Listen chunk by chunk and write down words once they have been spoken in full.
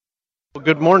Well,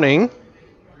 good morning.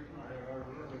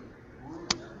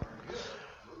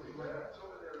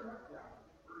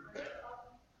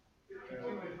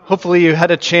 Hopefully, you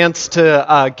had a chance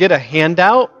to get a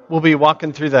handout. We'll be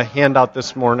walking through the handout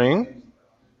this morning.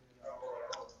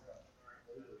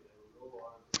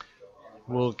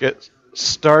 We'll get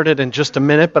started in just a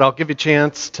minute, but I'll give you a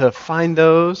chance to find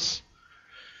those.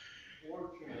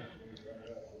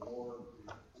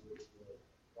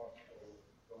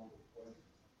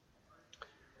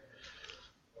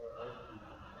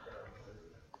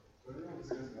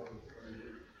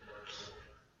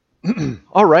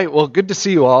 All right, well, good to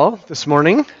see you all this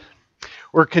morning.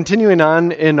 We're continuing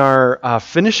on in our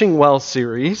Finishing Well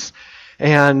series,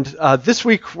 and this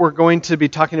week we're going to be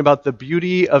talking about the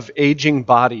beauty of aging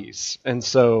bodies. And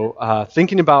so,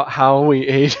 thinking about how we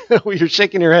age, you're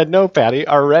shaking your head no, Patty,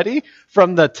 already?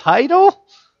 From the title?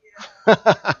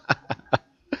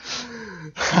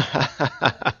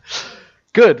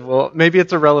 Good, well, maybe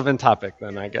it's a relevant topic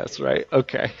then, I guess, right?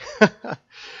 Okay.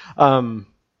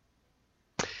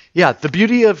 Yeah, the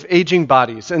beauty of aging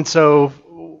bodies. And so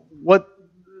what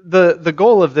the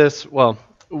goal of this, will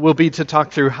be to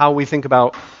talk through how we think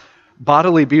about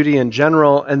bodily beauty in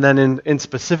general, and then in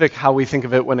specific how we think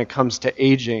of it when it comes to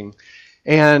aging.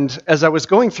 And as I was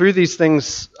going through these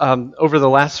things over the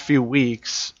last few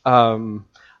weeks,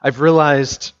 I've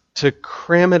realized to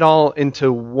cram it all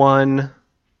into one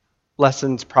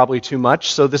lesson's probably too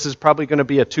much. So this is probably going to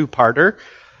be a two-parter.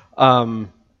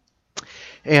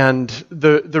 And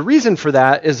the reason for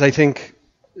that is I think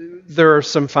there are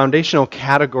some foundational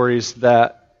categories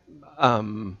that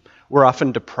we're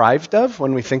often deprived of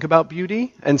when we think about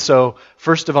beauty. And so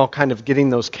first of all, kind of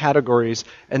getting those categories,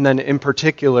 and then in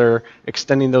particular,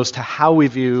 extending those to how we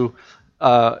view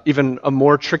even a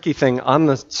more tricky thing on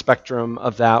the spectrum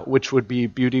of that, which would be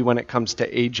beauty when it comes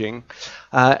to aging.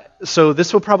 So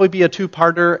this will probably be a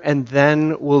two-parter, and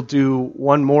then we'll do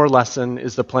one more lesson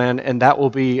is the plan, and that will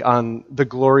be on the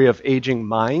glory of aging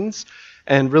minds,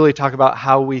 and really talk about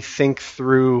how we think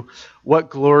through what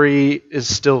glory is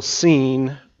still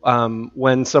seen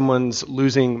when someone's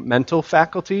losing mental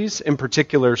faculties, in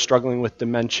particular struggling with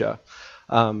dementia.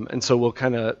 And so we'll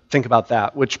kind of think about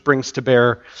that, which brings to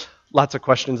bear lots of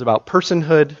questions about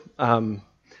personhood,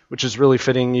 which is really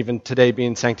fitting even today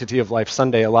being Sanctity of Life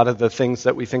Sunday. A lot of the things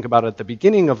that we think about at the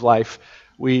beginning of life,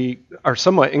 we are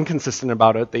somewhat inconsistent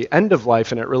about at the end of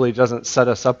life, and it really doesn't set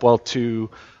us up well to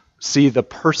see the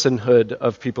personhood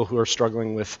of people who are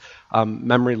struggling with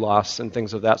memory loss and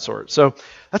things of that sort. So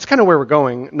that's kind of where we're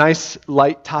going. Nice,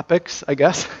 light topics, I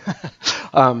guess.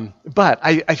 But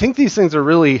I think these things are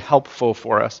really helpful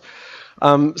for us.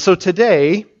 So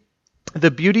today,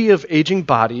 the beauty of aging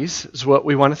bodies is what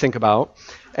we want to think about.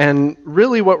 And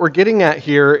really what we're getting at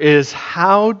here is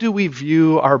how do we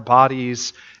view our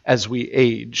bodies as we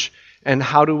age? And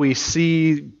how do we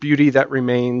see beauty that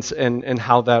remains and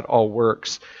how that all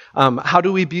works? How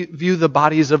do we view the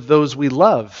bodies of those we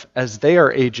love as they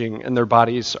are aging and their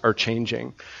bodies are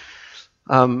changing?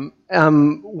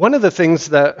 One of the things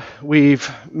that we've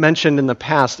mentioned in the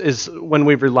past is when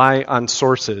we rely on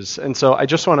sources. And so I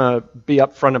just want to be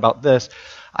upfront about this.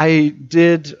 I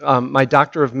did my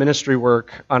Doctor of Ministry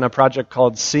work on a project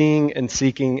called Seeing and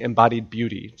Seeking Embodied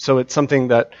Beauty. So it's something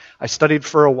that I studied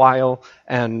for a while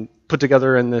and put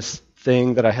together in this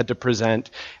thing that I had to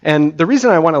present. And the reason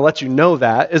I want to let you know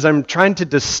that is I'm trying to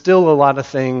distill a lot of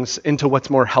things into what's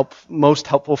most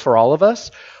helpful for all of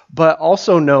us. But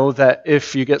also know that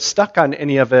if you get stuck on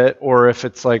any of it, or if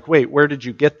it's like, wait, where did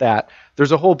you get that?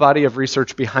 There's a whole body of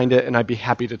research behind it, and I'd be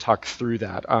happy to talk through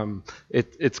that.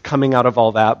 It's coming out of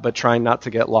all that, but trying not to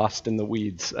get lost in the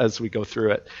weeds as we go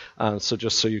through it. So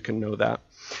just so you can know that.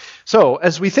 So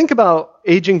as we think about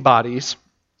aging bodies,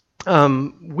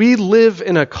 we live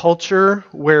in a culture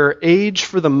where age,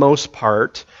 for the most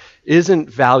part, isn't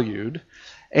valued.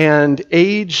 And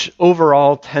age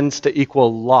overall tends to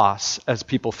equal loss as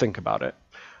people think about it.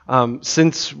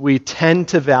 Since we tend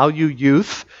to value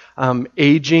youth,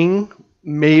 aging,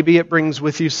 maybe it brings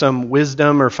with you some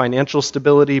wisdom or financial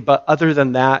stability, but other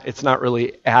than that, it's not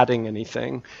really adding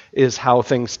anything, is how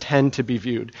things tend to be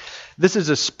viewed. This is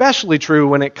especially true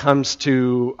when it comes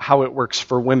to how it works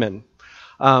for women.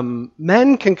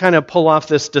 Men can kind of pull off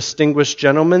this distinguished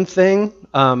gentleman thing.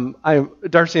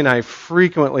 Darcy and I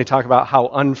frequently talk about how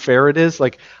unfair it is.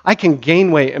 Like, I can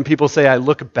gain weight and people say I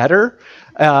look better,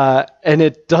 and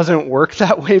it doesn't work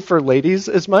that way for ladies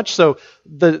as much. So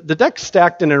the deck's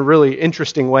stacked in a really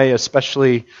interesting way,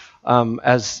 especially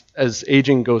as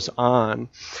aging goes on.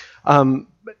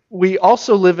 We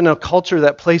also live in a culture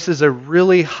that places a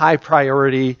really high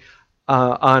priority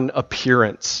on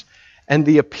appearance. And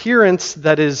the appearance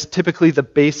that is typically the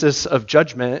basis of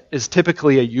judgment is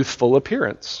typically a youthful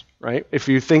appearance, right? If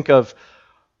you think of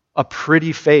a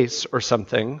pretty face or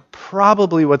something,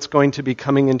 probably what's going to be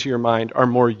coming into your mind are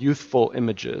more youthful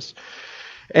images.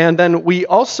 And then we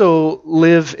also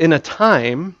live in a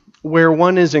time where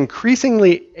one is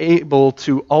increasingly able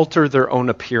to alter their own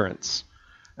appearance.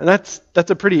 And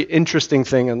that's a pretty interesting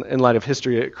thing in light of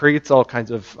history. It creates all kinds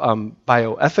of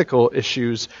bioethical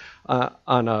issues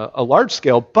on a large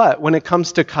scale. But when it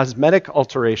comes to cosmetic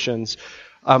alterations,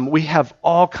 we have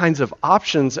all kinds of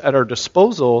options at our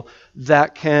disposal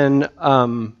that can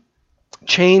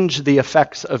change the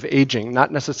effects of aging,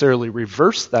 not necessarily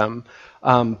reverse them,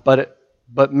 but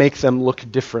make them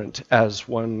look different as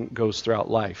one goes throughout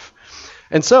life.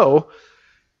 And so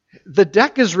the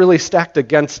deck is really stacked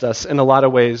against us in a lot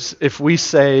of ways if we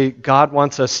say God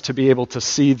wants us to be able to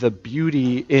see the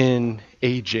beauty in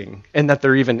aging, and that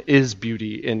there even is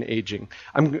beauty in aging.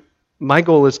 My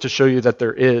goal is to show you that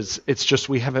there is. It's just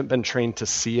we haven't been trained to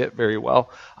see it very well,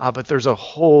 but there's a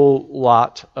whole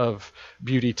lot of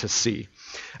beauty to see.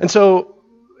 And so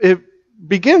it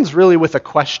begins really with a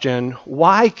question: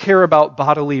 why care about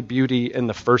bodily beauty in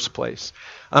the first place?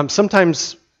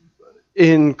 Sometimes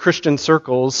in Christian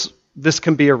circles, this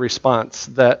can be a response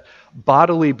that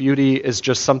bodily beauty is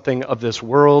just something of this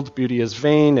world. Beauty is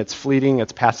vain, it's fleeting,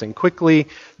 it's passing quickly,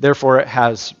 therefore it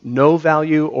has no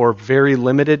value or very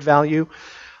limited value.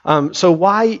 So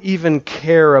why even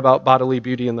care about bodily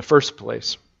beauty in the first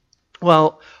place?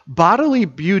 Well, bodily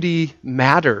beauty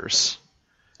matters,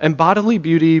 and bodily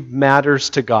beauty matters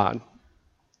to God.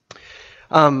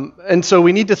 And so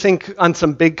we need to think on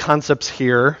some big concepts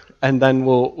here, and then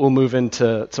we'll move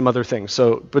into some other things.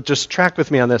 But just track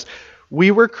with me on this. We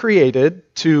were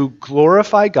created to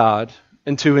glorify God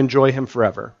and to enjoy Him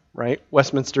forever, right?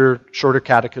 Westminster Shorter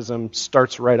Catechism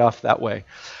starts right off that way.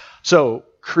 So,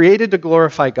 created to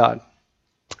glorify God.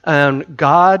 And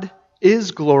God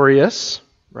is glorious,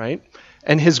 right?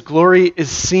 And His glory is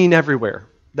seen everywhere.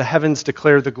 The heavens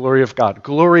declare the glory of God.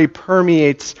 Glory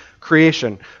permeates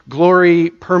creation. Glory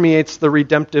permeates the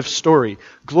redemptive story.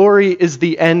 Glory is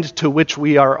the end to which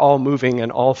we are all moving and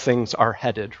all things are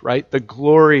headed, right? The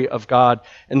glory of God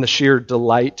and the sheer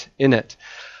delight in it.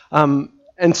 And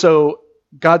so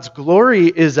God's glory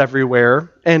is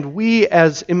everywhere, and we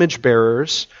as image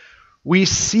bearers, we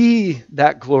see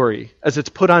that glory as it's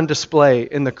put on display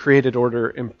in the created order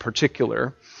in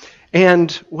particular. And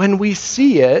when we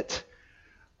see it,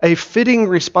 a fitting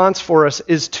response for us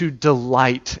is to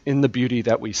delight in the beauty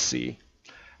that we see.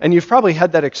 And you've probably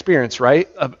had that experience, right?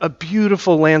 A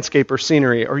beautiful landscape or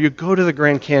scenery, or you go to the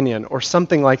Grand Canyon or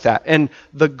something like that. And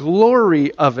the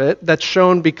glory of it that's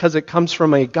shown because it comes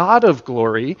from a God of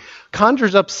glory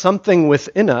conjures up something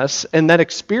within us, and that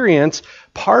experience,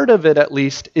 part of it at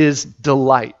least, is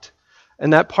delight.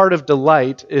 And that part of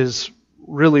delight is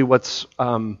really what's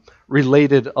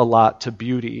related a lot to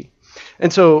beauty.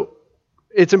 And so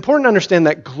it's important to understand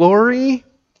that glory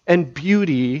and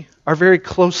beauty are very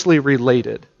closely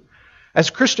related. As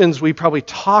Christians, we probably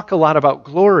talk a lot about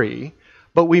glory,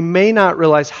 but we may not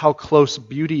realize how close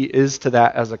beauty is to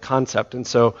that as a concept. And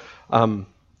so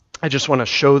I just want to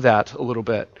show that a little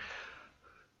bit.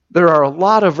 There are a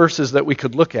lot of verses that we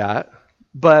could look at,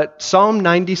 but Psalm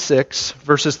 96,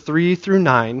 verses 3 through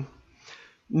 9,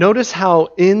 notice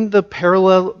how in the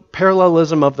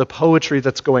parallelism of the poetry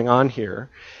that's going on here,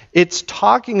 it's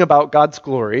talking about God's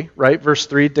glory, right? Verse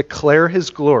 3, declare His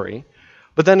glory.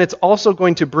 But then it's also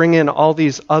going to bring in all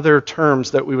these other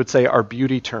terms that we would say are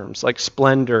beauty terms, like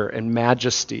splendor and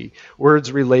majesty,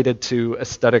 words related to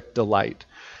aesthetic delight.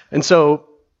 And so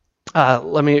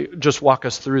let me just walk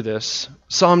us through this.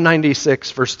 Psalm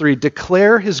 96, verse 3,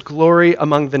 declare His glory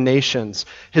among the nations,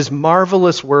 His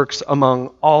marvelous works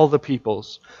among all the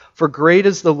peoples. For great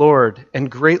is the Lord,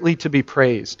 and greatly to be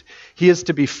praised. He is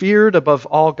to be feared above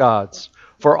all gods.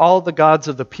 For all the gods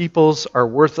of the peoples are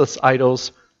worthless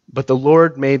idols, but the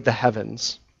Lord made the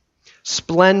heavens.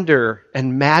 Splendor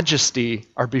and majesty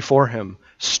are before Him.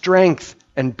 Strength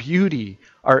and beauty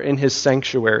are in His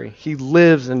sanctuary. He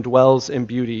lives and dwells in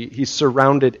beauty. He's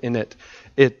surrounded in it.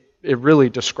 It really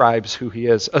describes who He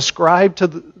is. Ascribe to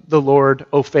the Lord,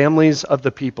 O families of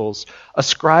the peoples.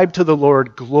 Ascribe to the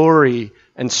Lord glory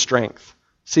and strength.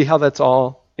 See how that's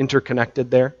all interconnected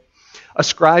there?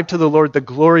 Ascribe to the Lord the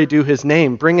glory due His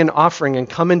name. Bring an offering and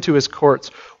come into His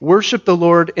courts. Worship the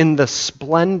Lord in the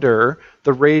splendor,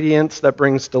 the radiance that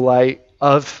brings delight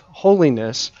of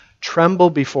holiness. Tremble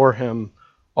before Him,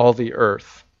 all the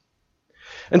earth.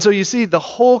 And so you see, the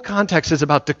whole context is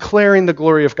about declaring the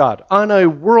glory of God on a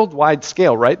worldwide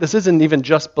scale, right? This isn't even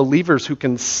just believers who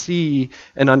can see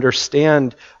and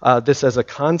understand this as a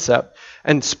concept.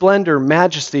 And splendor,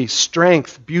 majesty,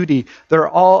 strength, beauty, they're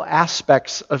all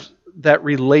aspects that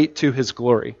relate to his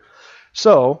glory.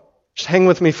 So, just hang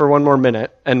with me for one more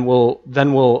minute, and we'll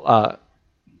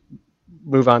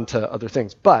move on to other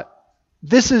things. But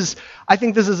I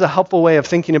think this is a helpful way of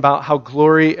thinking about how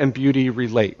glory and beauty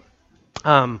relate.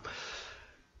 How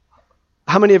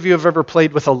many of you have ever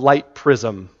played with a light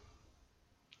prism?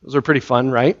 Those are pretty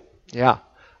fun, right? Yeah.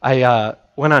 I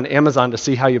went on Amazon to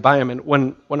see how you buy them, and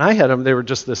when I had them, they were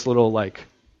just this little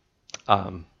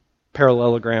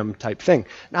parallelogram type thing.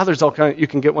 Now there's all kind of, you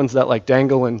can get ones that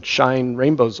dangle and shine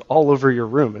rainbows all over your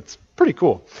room. It's pretty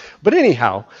cool. But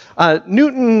anyhow,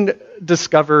 Newton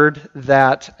discovered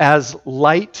that as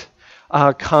light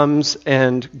comes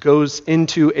and goes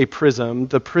into a prism,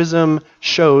 the prism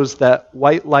shows that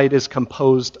white light is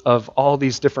composed of all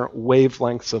these different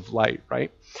wavelengths of light,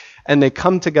 right? And they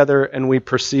come together and we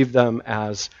perceive them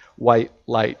as white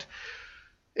light.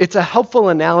 It's a helpful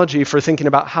analogy for thinking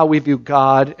about how we view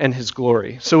God and his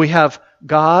glory. So we have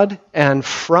God, and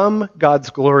from God's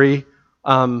glory,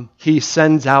 he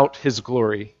sends out his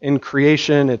glory. In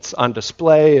creation, it's on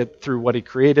display through what he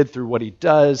created, through what he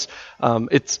does.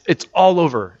 It's all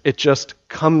over. It just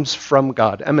comes from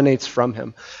God, emanates from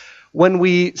him. When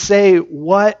we say,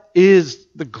 what is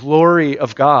the glory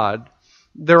of God?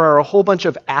 There are a whole bunch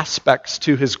of aspects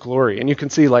to his glory. And you can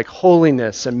see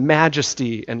holiness and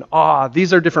majesty and awe.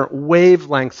 These are different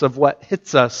wavelengths of what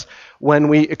hits us when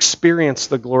we experience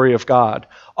the glory of God.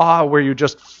 Awe, where you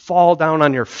just fall down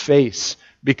on your face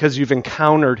because you've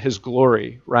encountered his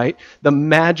glory, right? The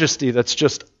majesty that's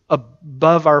just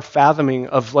above our fathoming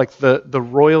of the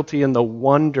royalty and the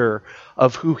wonder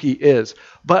of who he is.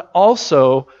 But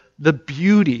also the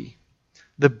beauty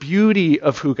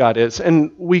of who God is.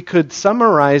 And we could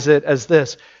summarize it as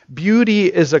this: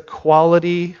 beauty is a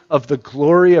quality of the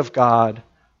glory of God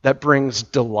that brings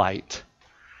delight.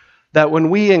 That when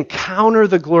we encounter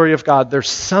the glory of God, there's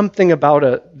something about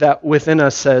it that within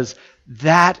us says,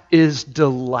 that is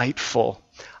delightful.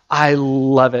 I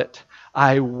love it.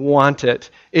 I want it.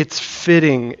 It's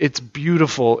fitting. It's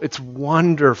beautiful. It's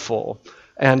wonderful.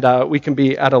 And we can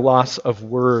be at a loss of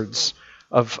words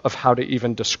of how to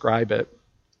even describe it.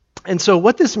 And so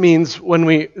what this means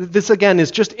this again is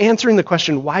just answering the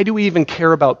question, why do we even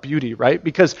care about beauty, right?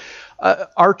 Because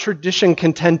our tradition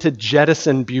can tend to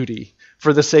jettison beauty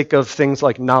for the sake of things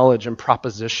like knowledge and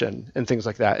proposition and things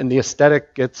like that. And the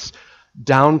aesthetic gets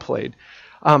downplayed.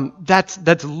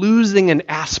 That's losing an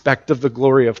aspect of the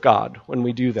glory of God when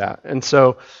we do that. And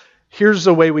so here's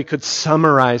a way we could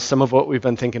summarize some of what we've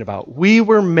been thinking about. We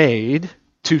were made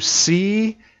to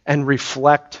see and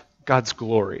reflect God's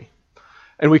glory.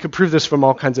 And we could prove this from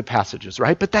all kinds of passages,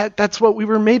 right? But that's what we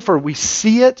were made for. We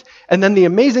see it, and then the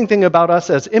amazing thing about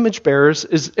us as image bearers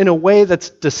is, in a way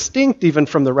that's distinct even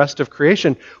from the rest of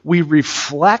creation, we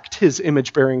reflect his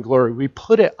image-bearing glory. We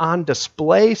put it on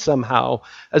display somehow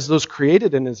as those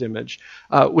created in his image,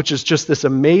 which is just this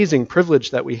amazing privilege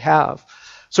that we have.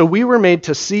 So we were made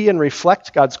to see and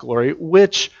reflect God's glory,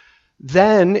 which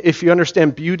then, if you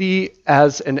understand beauty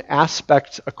as an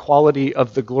aspect, a quality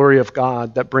of the glory of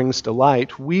God that brings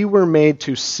delight, we were made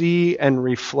to see and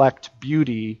reflect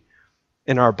beauty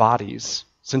in our bodies,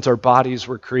 since our bodies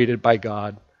were created by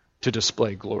God to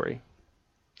display glory.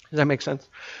 Does that make sense?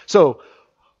 So,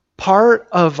 part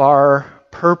of our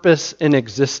purpose in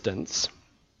existence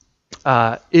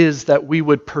is that we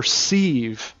would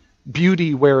perceive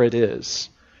beauty where it is,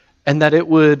 and that it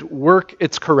would work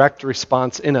its correct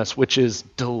response in us, which is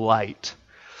delight.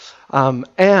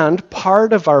 And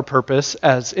part of our purpose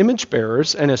as image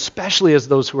bearers, and especially as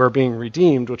those who are being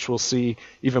redeemed, which we'll see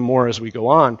even more as we go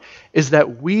on, is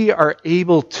that we are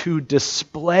able to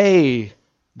display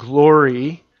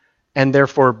glory and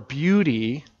therefore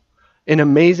beauty in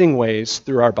amazing ways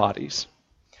through our bodies.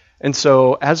 And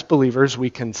so as believers, we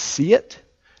can see it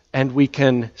and we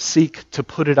can seek to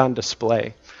put it on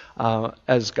display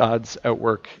as God's at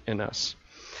work in us.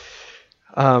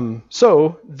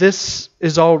 So this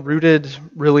is all rooted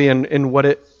really in what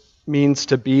it means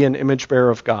to be an image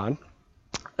bearer of God.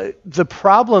 The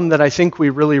problem that I think we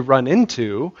really run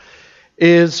into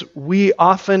is we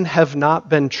often have not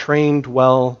been trained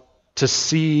well to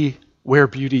see where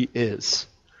beauty is.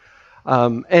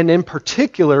 And in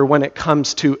particular, when it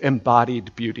comes to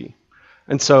embodied beauty.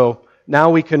 And so now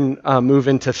we can move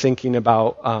into thinking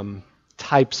about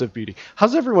types of beauty.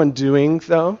 How's everyone doing,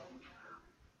 though?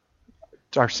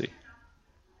 Darcy.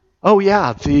 Oh,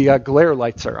 yeah, the glare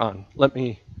lights are on. Let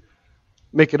me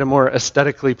make it a more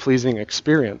aesthetically pleasing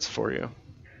experience for you.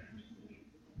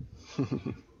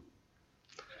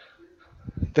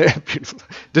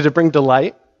 Did it bring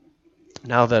delight?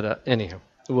 Now that, anyhow,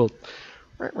 we'll...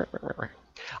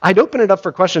 I'd open it up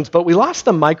for questions, but we lost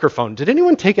the microphone. Did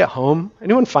anyone take it home?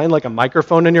 Anyone find like a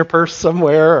microphone in your purse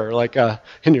somewhere or like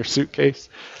in your suitcase?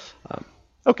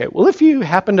 Okay, well, if you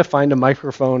happen to find a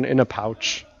microphone in a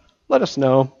pouch, let us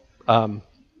know.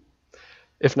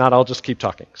 If not, I'll just keep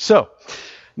talking. So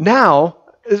now,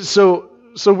 so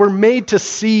we're made to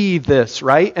see this,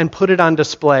 right? And put it on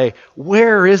display.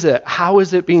 Where is it? How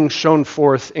is it being shown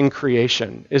forth in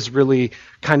creation is really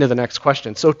kind of the next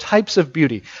question. So types of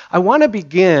beauty. I want to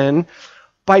begin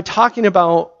by talking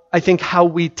about, I think, how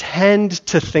we tend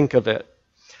to think of it.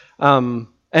 And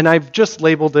I've just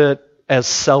labeled it as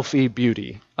selfie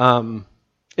beauty.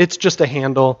 It's just a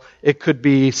handle. It could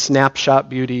be snapshot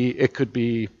beauty. It could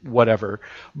be whatever.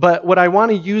 But what I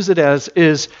want to use it as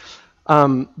is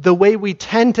the way we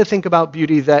tend to think about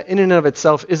beauty that in and of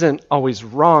itself isn't always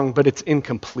wrong, but it's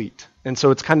incomplete. And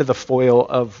so it's kind of the foil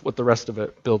of what the rest of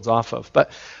it builds off of.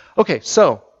 But okay,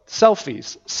 so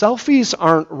selfies. Selfies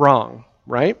aren't wrong,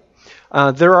 right?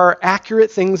 There are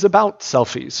accurate things about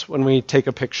selfies when we take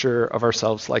a picture of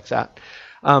ourselves like that.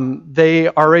 They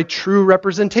are a true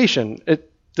representation,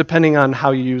 depending on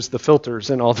how you use the filters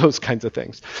and all those kinds of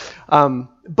things.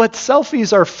 But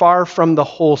selfies are far from the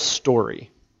whole story.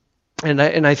 And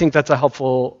I think that's a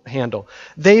helpful handle.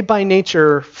 They, by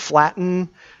nature, flatten,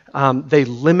 they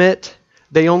limit,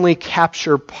 they only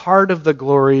capture part of the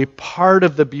glory, part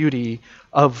of the beauty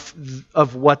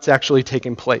of what's actually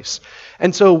taking place.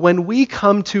 And so when we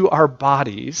come to our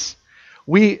bodies,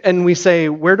 we say,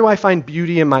 where do I find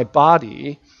beauty in my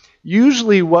body?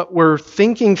 Usually what we're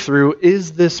thinking through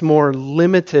is this more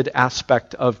limited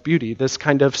aspect of beauty, this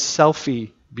kind of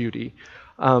selfie beauty.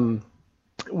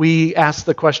 We ask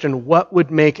the question, what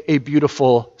would make a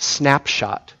beautiful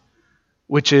snapshot,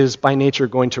 which is by nature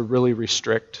going to really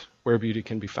restrict where beauty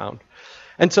can be found.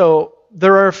 And so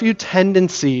there are a few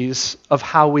tendencies of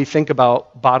how we think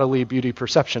about bodily beauty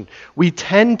perception. We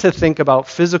tend to think about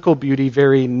physical beauty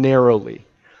very narrowly.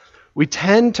 We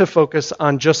tend to focus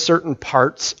on just certain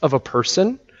parts of a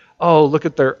person. Oh, look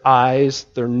at their eyes,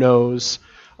 their nose,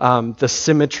 the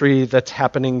symmetry that's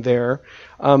happening there.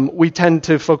 We tend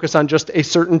to focus on just a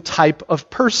certain type of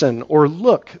person or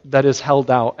look that is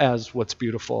held out as what's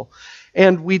beautiful.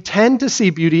 And we tend to see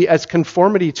beauty as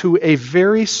conformity to a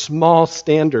very small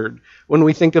standard when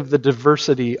we think of the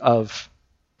diversity of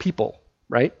people,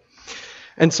 right?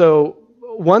 And so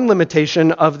one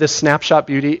limitation of this snapshot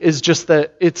beauty is just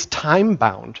that it's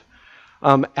time-bound.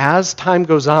 As time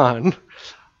goes on,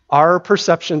 our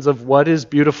perceptions of what is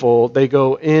beautiful, they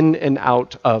go in and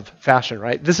out of fashion,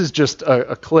 right? This is just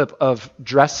a clip of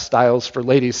dress styles for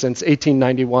ladies since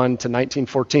 1891 to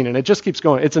 1914, and it just keeps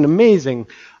going. It's an amazing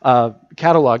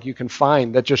catalog you can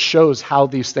find that just shows how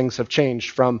these things have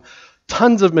changed from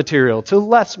tons of material to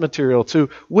less material to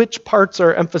which parts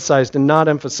are emphasized and not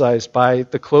emphasized by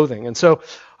the clothing. And so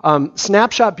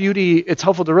snapshot beauty, it's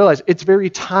helpful to realize it's very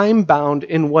time-bound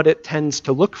in what it tends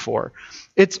to look for.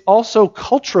 It's also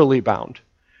culturally bound.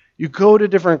 You go to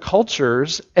different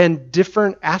cultures and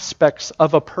different aspects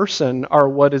of a person are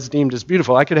what is deemed as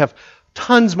beautiful. I could have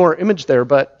tons more image there,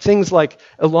 but things like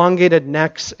elongated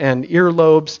necks and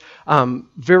earlobes,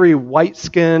 very white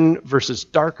skin versus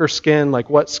darker skin, like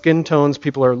what skin tones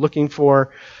people are looking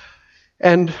for.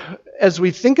 And as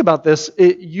we think about this,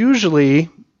 it usually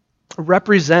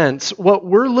represents what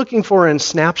we're looking for in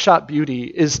snapshot beauty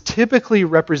is typically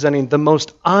representing the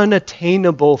most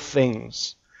unattainable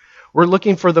things. We're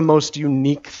looking for the most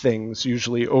unique things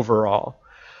usually overall.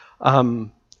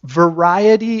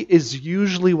 Variety is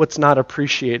usually what's not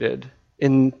appreciated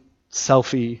in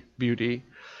selfie beauty.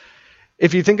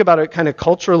 If you think about it kind of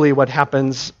culturally, what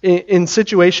happens in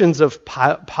situations of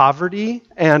poverty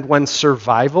and when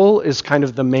survival is kind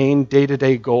of the main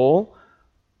day-to-day goal,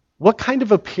 what kind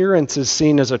of appearance is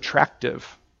seen as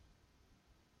attractive?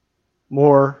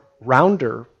 More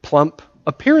rounder, plump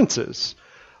appearances,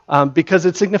 because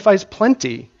it signifies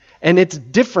plenty, and it's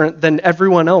different than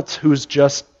everyone else who's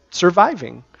just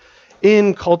surviving.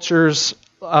 In cultures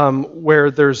where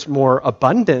there's more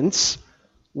abundance,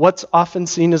 what's often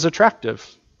seen as attractive?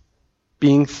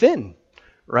 Being thin,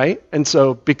 right? And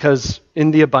so because in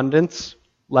the abundance,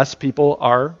 less people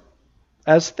are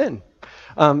as thin.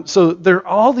 So there are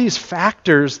all these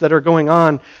factors that are going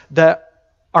on that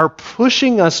are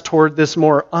pushing us toward this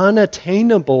more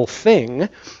unattainable thing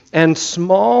and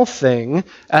small thing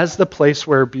as the place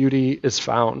where beauty is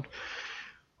found.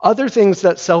 Other things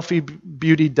that selfie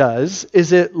beauty does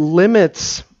is it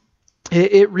limits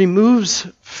it removes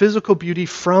physical beauty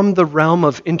from the realm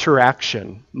of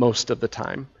interaction most of the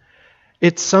time.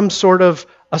 It's some sort of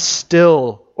a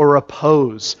still or a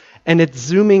pose, and it's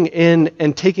zooming in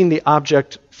and taking the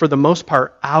object, for the most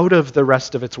part, out of the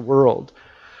rest of its world.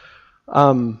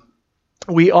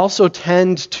 We also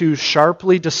tend to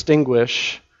sharply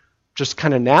distinguish, just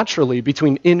kind of naturally,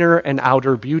 between inner and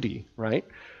outer beauty, right?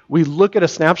 We look at a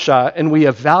snapshot and we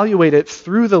evaluate it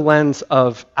through the lens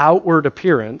of outward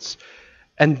appearance,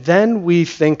 and then we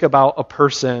think about a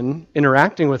person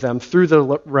interacting with them through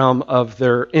the realm of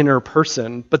their inner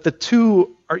person. But the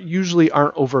two usually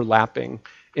aren't overlapping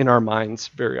in our minds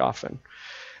very often.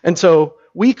 And so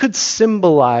we could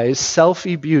symbolize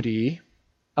selfie beauty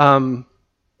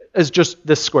as just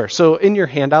this square. So in your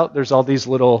handout, there's all these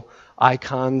little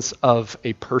icons of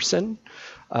a person.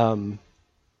 And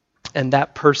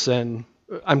that person,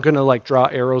 I'm going to draw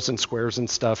arrows and squares and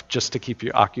stuff just to keep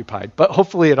you occupied. But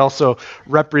hopefully it also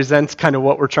represents kind of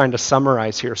what we're trying to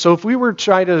summarize here. So if we were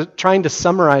trying to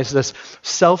summarize this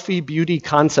selfie beauty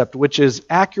concept, which is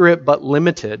accurate but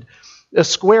limited, a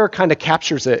square kind of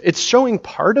captures it. It's showing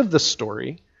part of the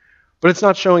story, but it's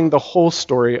not showing the whole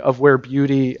story of where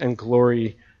beauty and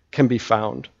glory can be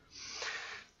found.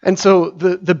 And so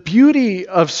the beauty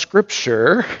of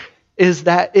Scripture is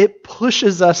that it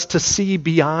pushes us to see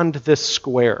beyond this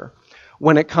square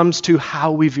when it comes to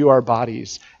how we view our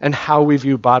bodies and how we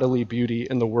view bodily beauty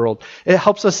in the world. It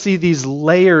helps us see these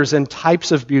layers and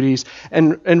types of beauties,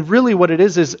 and really what it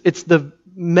is it's the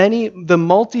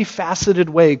multifaceted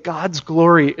way God's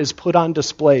glory is put on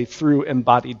display through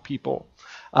embodied people,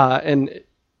 and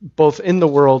both in the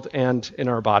world and in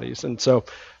our bodies. And so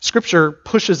Scripture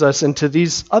pushes us into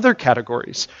these other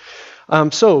categories.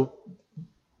 So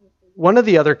one of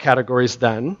the other categories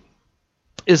then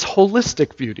is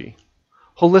holistic beauty.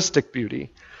 Holistic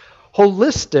beauty.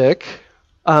 Holistic,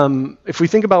 if we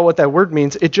think about what that word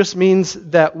means, it just means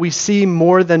that we see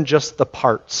more than just the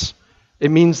parts. It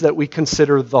means that we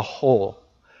consider the whole,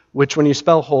 which when you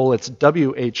spell whole, it's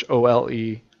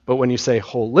W-H-O-L-E, but when you say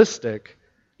holistic,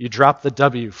 you drop the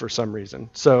W for some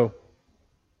reason. So,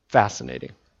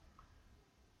 fascinating.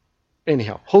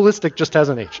 Anyhow, holistic just has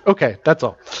an H. Okay, that's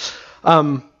all.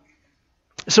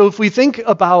 So if we think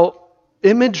about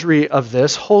imagery of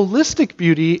this, holistic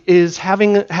beauty is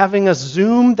having us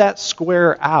zoom that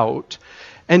square out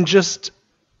and just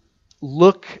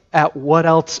look at what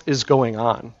else is going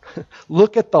on.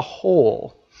 Look at the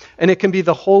whole. And it can be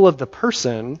the whole of the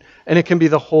person, and it can be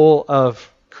the whole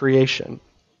of creation.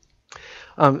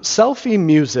 Selfie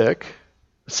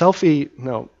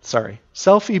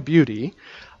beauty,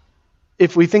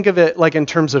 if we think of it like in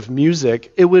terms of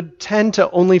music, it would tend to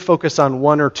only focus on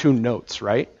one or two notes,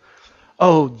 right?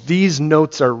 Oh, these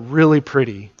notes are really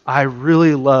pretty. I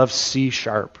really love C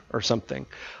sharp or something.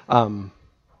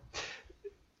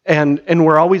 And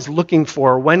we're always looking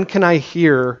for, when can I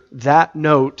hear that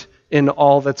note in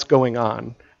all that's going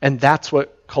on? And that's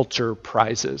what culture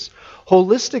prizes.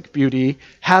 Holistic beauty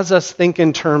has us think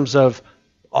in terms of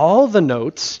all the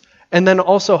notes, and then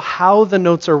also how the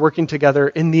notes are working together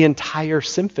in the entire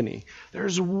symphony.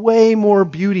 There's way more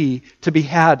beauty to be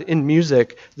had in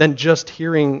music than just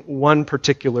hearing one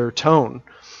particular tone.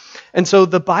 And so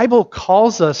the Bible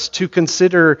calls us to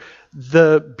consider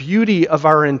the beauty of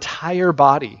our entire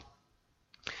body.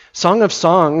 Song of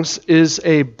Songs is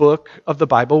a book of the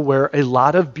Bible where a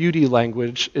lot of beauty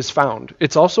language is found.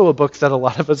 It's also a book that a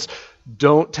lot of us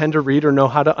don't tend to read or know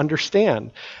how to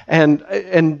understand.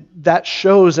 And that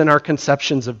shows in our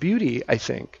conceptions of beauty, I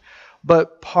think.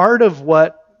 But part of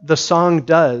what the song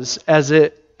does as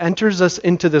it enters us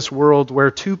into this world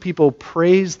where two people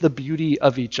praise the beauty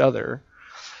of each other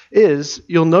is,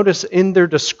 you'll notice in their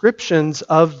descriptions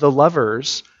of the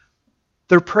lovers,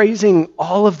 they're praising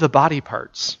all of the body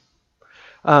parts.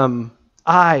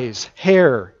 Eyes,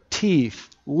 hair, teeth,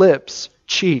 lips,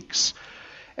 cheeks.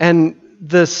 And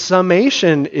the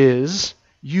summation is,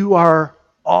 you are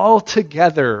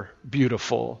altogether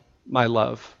beautiful, my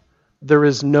love. There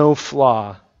is no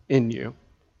flaw in you.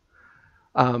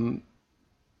 The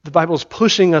Bible's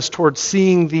pushing us towards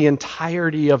seeing the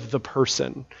entirety of the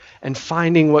person and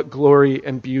finding what glory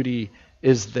and beauty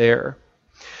is there.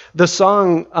 The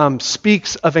song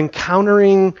speaks of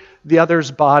encountering the other's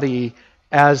body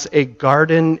as a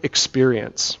garden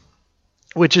experience.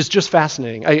 which is just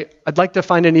fascinating. I'd like to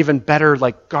find an even better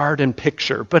garden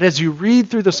picture. But as you read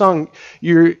through the song,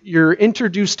 you're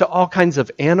introduced to all kinds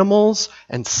of animals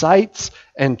and sights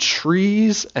and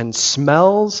trees and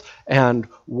smells and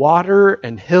water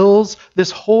and hills.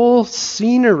 This whole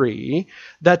scenery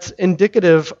that's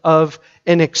indicative of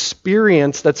an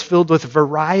experience that's filled with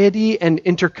variety and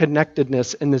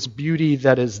interconnectedness and this beauty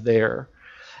that is there.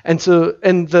 And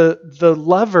the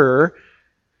lover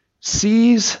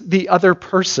sees the other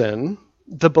person,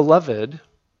 the beloved,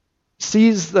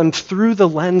 sees them through the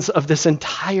lens of this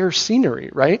entire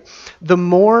scenery, right? The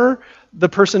more the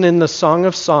person in the Song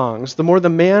of Songs, the more the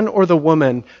man or the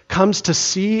woman comes to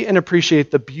see and appreciate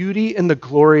the beauty and the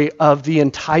glory of the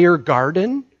entire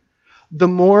garden, the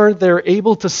more they're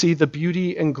able to see the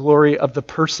beauty and glory of the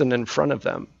person in front of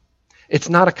them. It's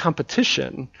not a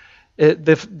competition.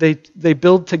 They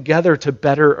build together to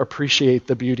better appreciate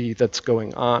the beauty that's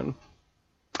going on.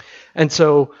 And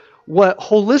so what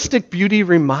holistic beauty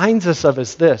reminds us of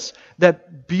is this,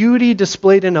 that beauty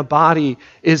displayed in a body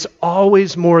is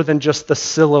always more than just the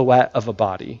silhouette of a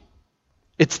body.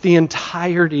 It's the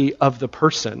entirety of the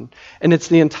person, and it's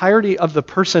the entirety of the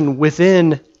person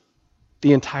within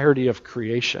the entirety of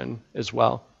creation as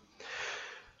well.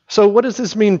 So what does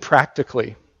this mean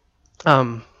practically?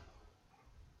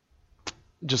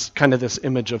 Just kind of this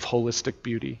image of holistic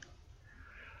beauty.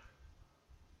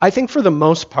 I think for the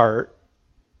most part,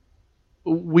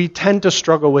 we tend to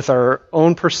struggle with our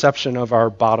own perception of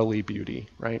our bodily beauty,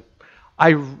 right?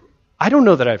 I don't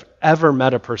know that I've ever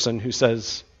met a person who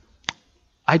says,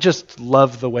 I just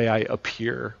love the way I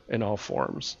appear in all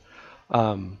forms.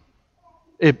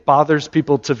 It bothers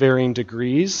people to varying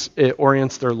degrees. It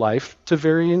orients their life to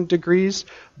varying degrees.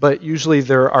 But usually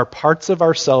there are parts of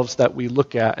ourselves that we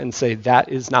look at and say, that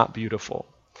is not beautiful.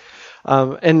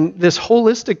 And this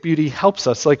holistic beauty helps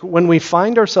us. Like when we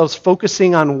find ourselves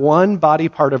focusing on one body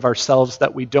part of ourselves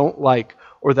that we don't like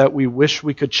or that we wish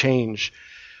we could change,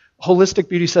 holistic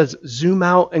beauty says, zoom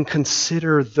out and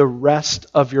consider the rest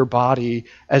of your body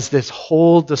as this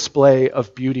whole display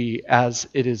of beauty as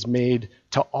it is made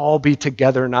to all be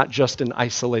together, not just an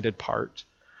isolated part.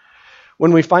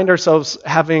 When we find ourselves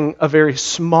having a very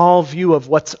small view of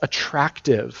what's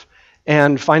attractive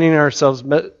and finding ourselves,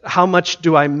 how much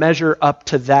do I measure up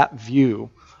to that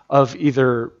view of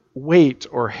either weight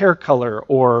or hair color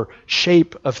or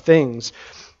shape of things,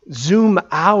 zoom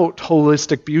out,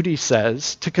 holistic beauty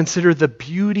says, to consider the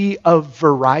beauty of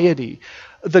variety.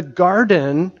 The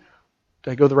garden,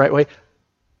 did I go the right way?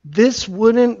 This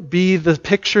wouldn't be the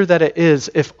picture that it is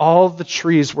if all the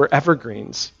trees were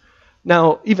evergreens.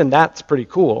 Now, even that's pretty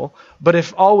cool, but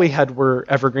if all we had were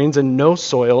evergreens and no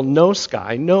soil, no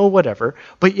sky, no whatever,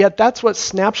 but yet that's what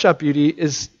snapshot beauty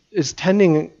is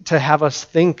tending to have us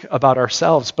think about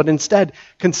ourselves. But instead,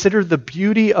 consider the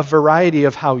beauty of variety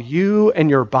of how you and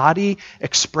your body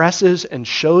expresses and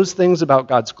shows things about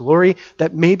God's glory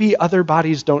that maybe other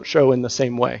bodies don't show in the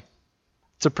same way.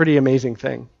 It's a pretty amazing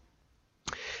thing.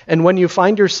 And when you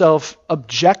find yourself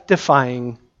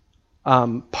objectifying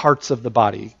parts of the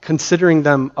body, considering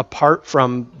them apart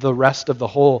from the rest of the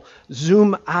whole,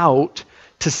 zoom out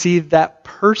to see that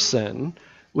person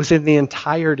within the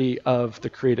entirety of the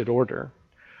created order.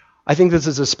 I think this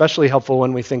is especially helpful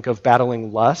when we think of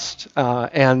battling lust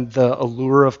and the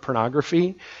allure of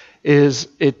pornography. Is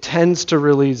it tends to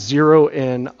really zero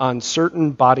in on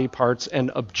certain body parts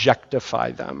and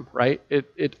objectify them, right?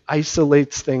 It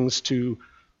isolates things to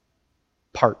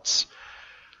parts.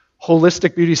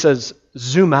 Holistic beauty says,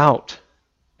 zoom out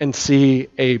and see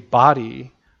a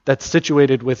body that's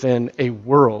situated within a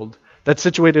world, that's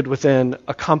situated within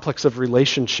a complex of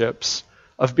relationships,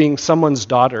 of being someone's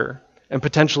daughter and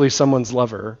potentially someone's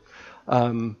lover.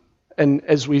 And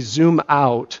as we zoom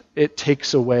out, it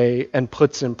takes away and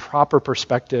puts in proper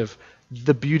perspective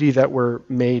the beauty that we're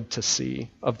made to see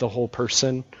of the whole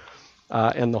person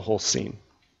and the whole scene.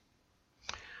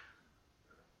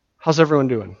 How's everyone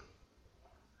doing?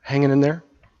 Hanging in there?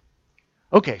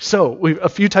 Okay, so we've a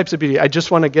few types of beauty. I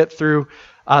just want to get through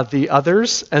the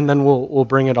others, and then we'll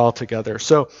bring it all together.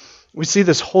 So we see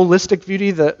this holistic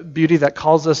beauty, the beauty that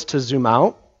calls us to zoom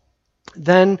out.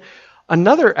 Then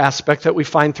another aspect that we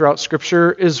find throughout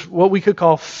Scripture is what we could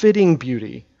call fitting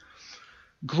beauty.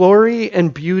 Glory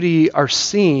and beauty are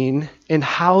seen in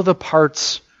how the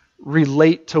parts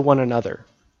relate to one another.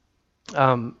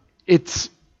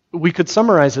 We could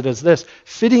summarize it as this.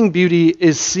 Fitting beauty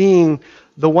is seeing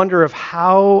the wonder of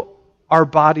how our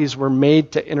bodies were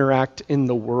made to interact in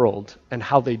the world and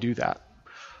how they do that.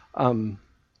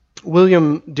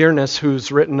 William Dearness,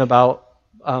 who's written about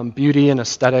beauty and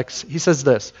aesthetics, he says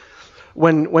this: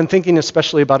 when thinking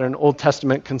especially about an Old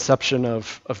Testament conception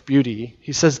of beauty.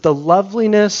 He says the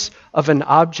loveliness of an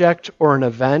object or an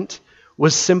event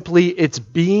was simply its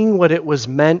being what it was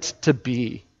meant to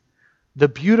be. The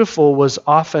beautiful was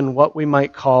often what we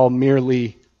might call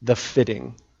merely the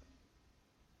fitting.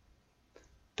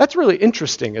 That's really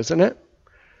interesting, isn't it?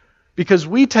 Because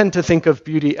we tend to think of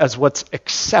beauty as what's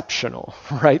exceptional,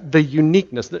 right? The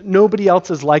uniqueness, that nobody else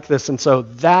is like this, and so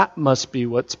that must be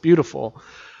what's beautiful.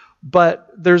 But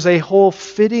there's a whole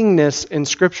fittingness in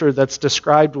Scripture that's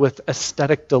described with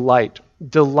aesthetic delight.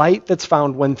 Delight that's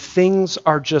found when things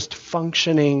are just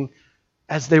functioning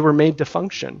as they were made to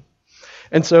function.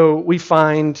 And so we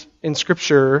find in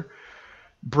Scripture,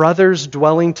 brothers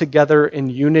dwelling together in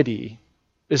unity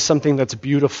is something that's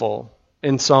beautiful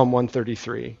in Psalm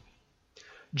 133.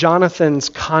 Jonathan's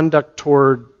conduct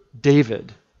toward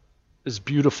David is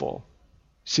beautiful.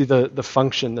 See the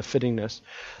function, the fittingness.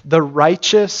 The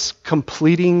righteous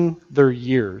completing their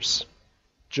years,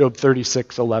 Job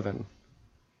 36:11.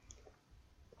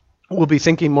 We'll be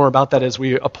thinking more about that as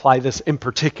we apply this in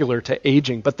particular to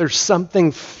aging. But there's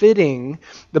something fitting,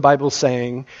 the Bible's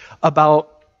saying,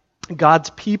 about God's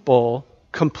people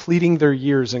completing their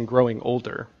years and growing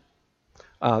older.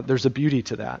 There's a beauty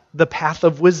to that. The path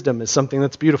of wisdom is something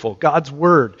that's beautiful. God's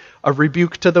word, a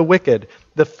rebuke to the wicked,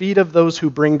 the feet of those who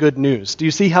bring good news. Do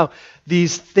you see how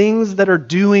these things that are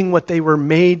doing what they were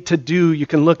made to do, you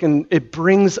can look and it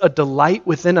brings a delight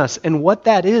within us. And what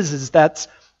that is that's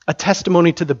a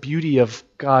testimony to the beauty of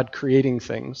God creating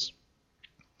things.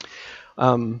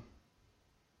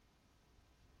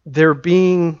 They're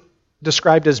being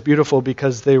described as beautiful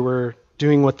because they were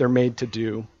doing what they're made to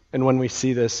do. And when we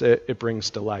see this, it brings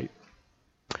delight.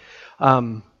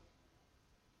 Some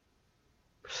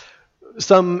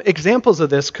examples of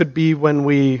this could be when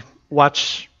we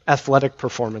watch athletic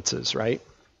performances, right?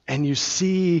 And you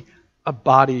see a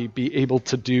body be able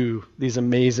to do these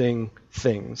amazing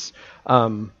things.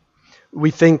 We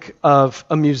think of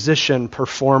a musician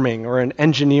performing or an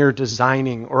engineer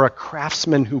designing or a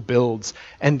craftsman who builds,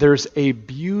 and there's a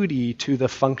beauty to the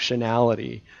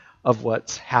functionality of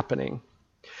what's happening.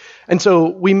 And so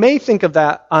we may think of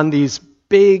that on these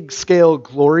big scale,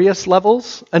 glorious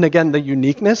levels. And again, the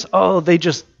uniqueness. Oh, they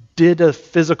just did a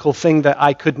physical thing that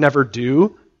I could never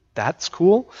do. That's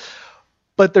cool.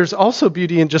 But there's also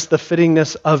beauty in just the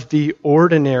fittingness of the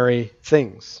ordinary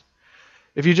things.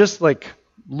 If you just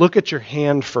look at your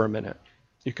hand for a minute,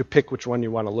 you could pick which one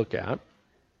you want to look at.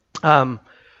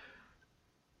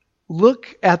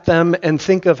 Look at them and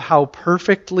think of how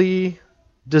perfectly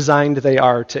designed they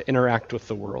are to interact with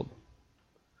the world.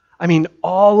 I mean,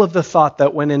 all of the thought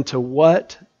that went into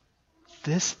what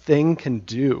this thing can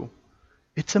do.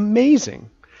 It's amazing.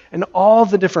 And all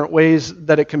the different ways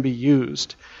that it can be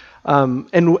used.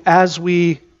 And as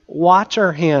we watch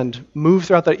our hand move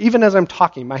throughout that, even as I'm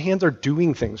talking, my hands are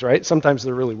doing things, right? Sometimes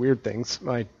they're really weird things.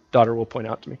 My daughter will point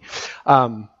out to me.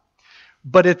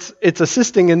 But it's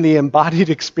assisting in the embodied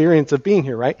experience of being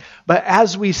here, right? But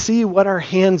as we see what our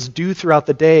hands do throughout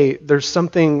the day, there's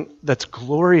something that's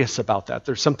glorious about that.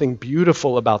 There's something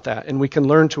beautiful about that. And we can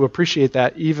learn to appreciate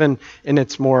that even in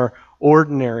its more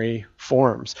ordinary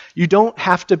forms. You don't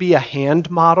have to be a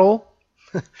hand model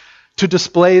to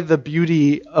display the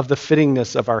beauty of the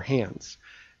fittingness of our hands.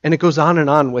 And it goes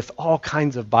on with all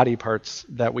kinds of body parts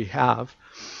that we have.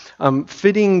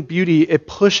 Fitting beauty, it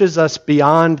pushes us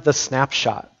beyond the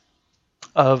snapshot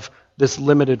of this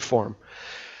limited form.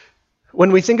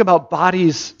 When we think about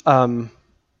bodies and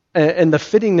the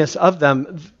fittingness of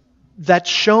them, that's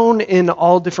shown in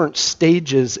all different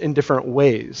stages in different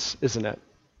ways, isn't it?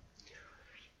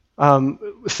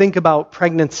 Think about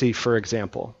pregnancy, for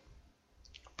example.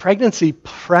 Pregnancy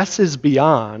presses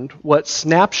beyond what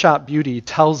snapshot beauty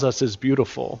tells us is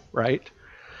beautiful, right?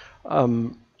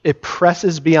 It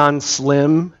presses beyond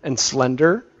slim and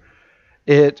slender.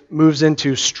 It moves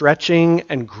into stretching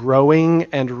and growing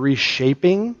and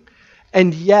reshaping.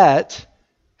 And yet,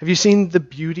 have you seen the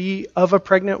beauty of a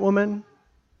pregnant woman?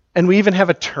 And we even have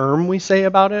a term we say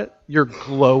about it. You're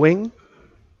glowing.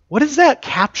 What is that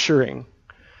capturing?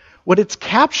 What it's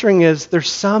capturing is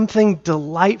there's something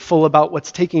delightful about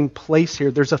what's taking place here.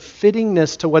 There's a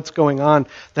fittingness to what's going on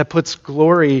that puts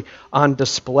glory on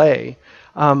display.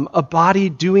 A body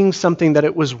doing something that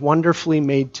it was wonderfully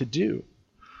made to do.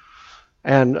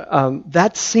 And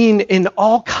that's seen in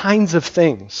all kinds of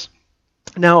things.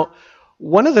 Now,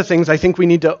 one of the things I think we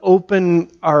need to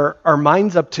open our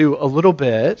minds up to a little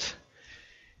bit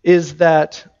is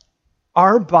that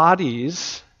our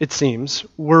bodies, it seems,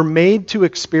 were made to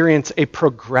experience a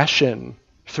progression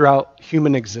throughout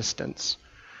human existence.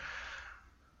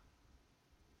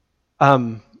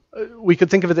 we could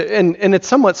think of it, and it's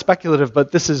somewhat speculative,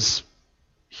 but this is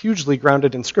hugely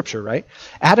grounded in Scripture, right?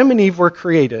 Adam and Eve were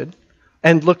created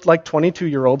and looked like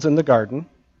 22-year-olds in the garden.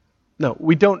 No,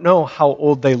 we don't know how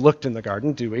old they looked in the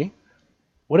garden, do we?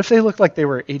 What if they looked like they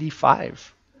were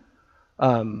 85?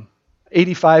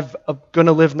 85 going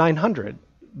to live 900,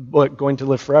 but going to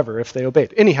live forever if they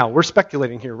obeyed. Anyhow, we're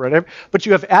speculating here, right? But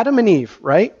you have Adam and Eve,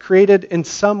 right? Created in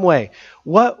some way.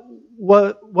 What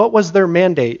was their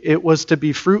mandate? It was to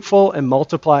be fruitful and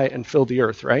multiply and fill the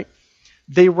earth, right?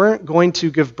 They weren't going to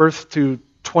give birth to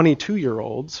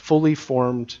 22-year-olds, fully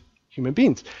formed human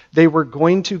beings. They were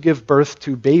going to give birth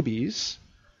to babies,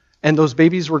 and those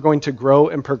babies were going to grow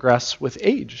and progress with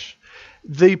age.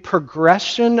 The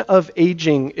progression of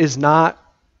aging is not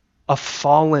a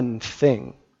fallen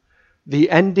thing. The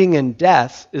ending in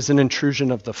death is an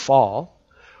intrusion of the fall.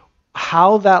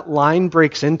 How that line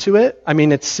breaks into it, I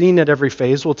mean, it's seen at every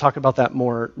phase. We'll talk about that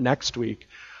more next week.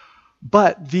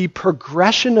 But the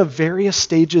progression of various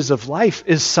stages of life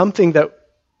is something that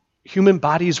human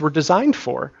bodies were designed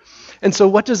for. And so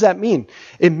what does that mean?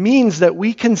 It means that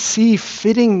we can see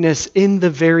fittingness in the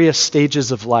various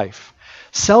stages of life.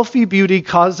 Selfie beauty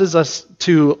causes us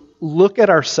to look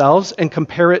at ourselves and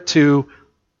compare it to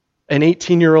an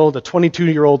 18-year-old, a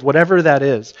 22-year-old, whatever that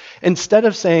is, instead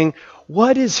of saying,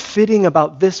 what is fitting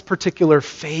about this particular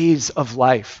phase of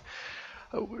life?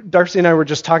 Darcy and I were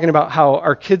just talking about how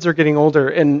our kids are getting older,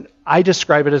 and I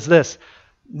describe it as this: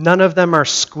 none of them are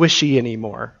squishy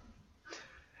anymore.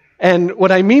 And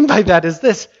what I mean by that is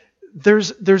this: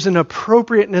 there's an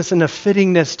appropriateness and a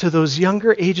fittingness to those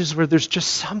younger ages where there's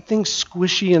just something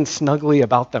squishy and snuggly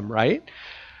about them, right?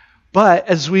 But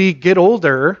as we get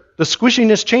older, the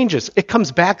squishiness changes. It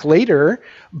comes back later,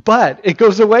 but it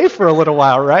goes away for a little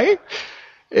while, right?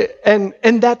 And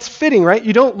that's fitting, right?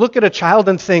 You don't look at a child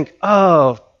and think,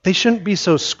 oh, they shouldn't be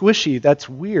so squishy. That's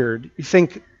weird. You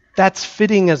think that's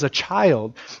fitting as a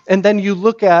child. And then you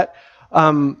look at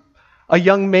a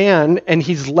young man and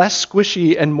he's less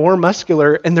squishy and more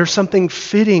muscular, and there's something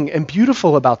fitting and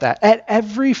beautiful about that. At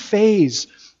every phase,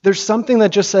 there's something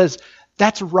that just says,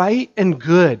 that's right and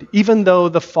good, even though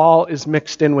the fall is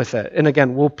mixed in with it. And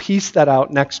again, we'll piece that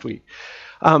out next week.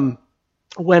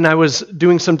 When I was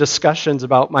doing some discussions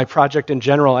about my project in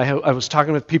general, I was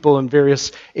talking with people in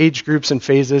various age groups and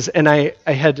phases, and I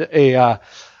had a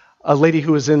lady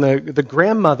who was in the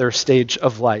grandmother stage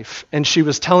of life, and she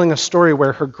was telling a story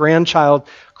where her grandchild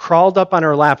crawled up on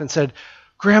her lap and said,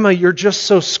 "Grandma, you're just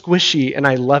so squishy, and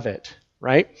I love it,"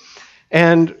 right?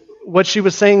 And what she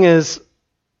was saying is,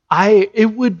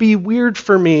 it would be weird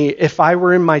for me if I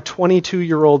were in my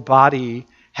 22-year-old body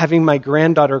having my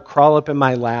granddaughter crawl up in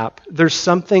my lap. There's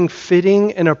something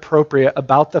fitting and appropriate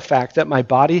about the fact that my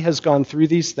body has gone through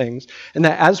these things, and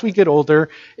that as we get older,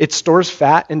 it stores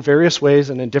fat in various ways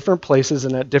and in different places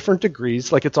and at different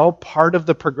degrees, like it's all part of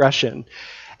the progression.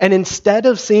 And instead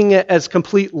of seeing it as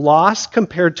complete loss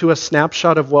compared to a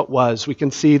snapshot of what was, we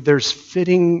can see there's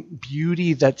fitting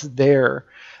beauty that's there,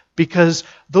 because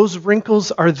those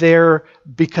wrinkles are there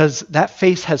because that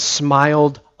face has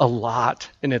smiled a lot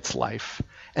in its life.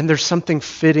 And there's something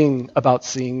fitting about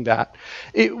seeing that.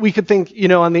 We could think,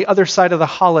 on the other side of the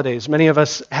holidays, many of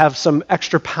us have some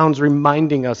extra pounds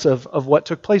reminding us of what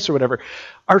took place or whatever.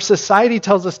 Our society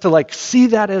tells us to see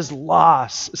that as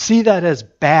loss, see that as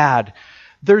bad.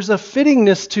 There's a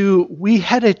fittingness to, we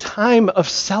had a time of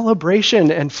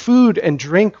celebration and food and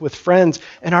drink with friends,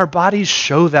 and our bodies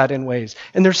show that in ways.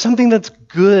 And there's something that's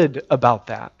good about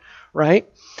that, right?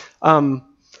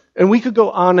 And we could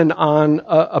go on and on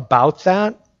about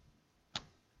that.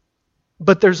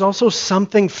 But there's also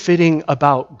something fitting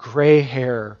about gray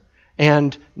hair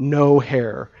and no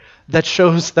hair that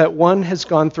shows that one has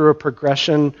gone through a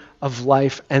progression of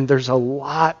life, and there's a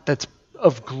lot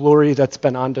of glory that's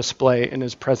been on display and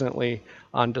is presently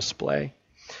on display.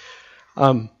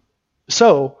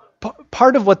 So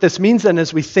part of what this means then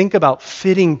as we think about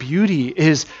fitting beauty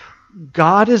is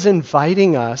God is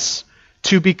inviting us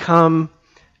to become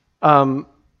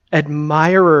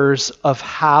admirers of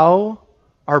how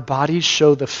our bodies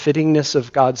show the fittingness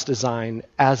of God's design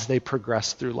as they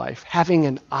progress through life, having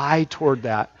an eye toward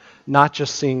that, not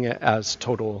just seeing it as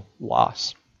total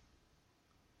loss.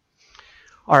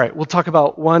 All right, we'll talk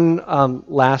about one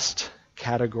last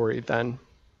category then.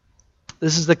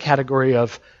 This is the category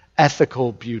of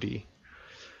ethical beauty.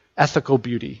 Ethical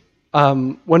beauty.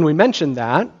 When we mention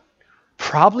that,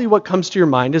 probably what comes to your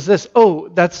mind is this: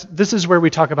 this is where we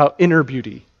talk about inner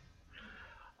beauty.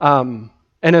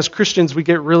 And as Christians, we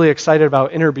get really excited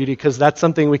about inner beauty because that's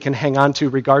something we can hang on to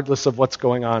regardless of what's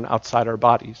going on outside our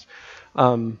bodies.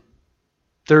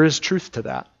 There is truth to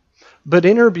that. But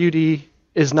inner beauty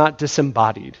is not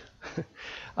disembodied.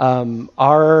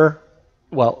 I'll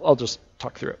just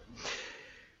talk through it.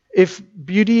 If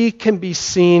beauty can be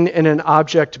seen in an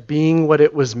object being what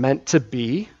it was meant to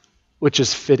be, which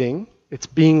is fitting, it's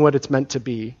being what it's meant to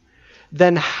be,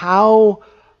 then how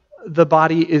the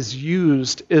body is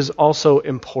used is also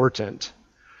important.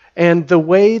 And the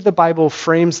way the Bible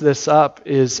frames this up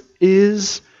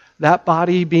is that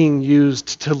body being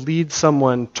used to lead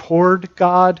someone toward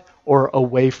God or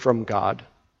away from God?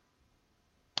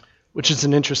 Which is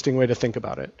an interesting way to think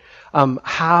about it.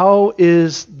 How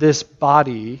is this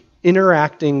body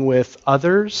interacting with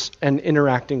others and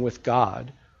interacting with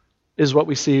God is what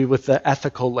we see with the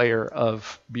ethical layer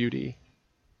of beauty.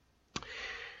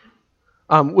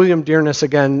 William Dearness,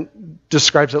 again,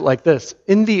 describes it like this.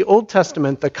 In the Old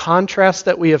Testament, the contrast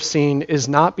that we have seen is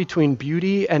not between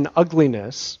beauty and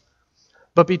ugliness,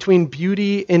 but between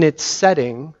beauty in its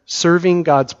setting, serving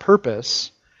God's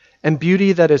purpose, and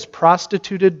beauty that is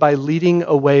prostituted by leading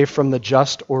away from the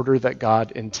just order that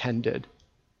God intended.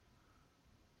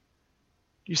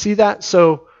 You see that?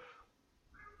 So,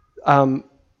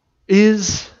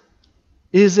 is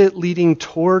it leading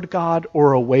toward God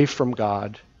or away from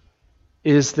God?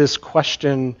 Is this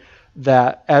question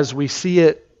that, as we see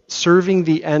it serving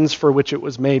the ends for which it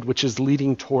was made, which is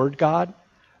leading toward God,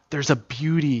 there's a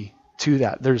beauty to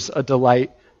that. There's a delight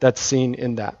that's seen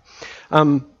in that.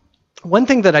 One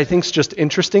thing that I think is just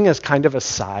interesting as kind of a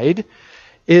side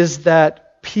is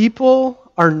that people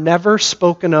are never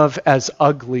spoken of as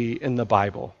ugly in the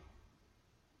Bible.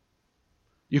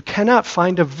 You cannot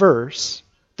find a verse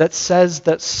that says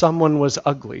that someone was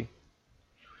ugly.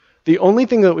 The only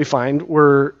thing that we find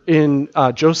were in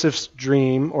Joseph's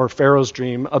dream or Pharaoh's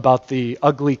dream about the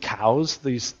ugly cows,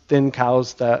 these thin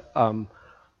cows that,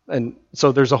 and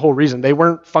so there's a whole reason. They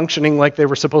weren't functioning like they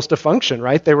were supposed to function,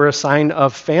 right? They were a sign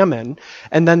of famine.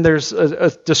 And then there's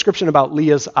a description about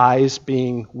Leah's eyes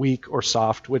being weak or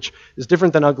soft, which is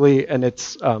different than ugly, and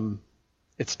it's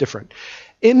different.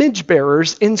 Image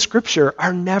bearers in Scripture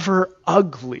are never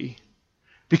ugly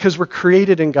because we're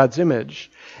created in God's image.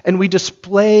 And we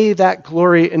display that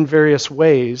glory in various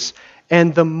ways.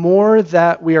 And the more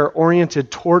that we are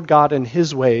oriented toward God and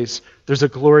His ways, there's a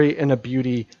glory and a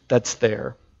beauty that's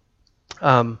there.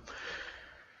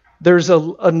 There's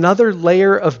another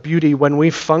layer of beauty when we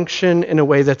function in a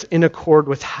way that's in accord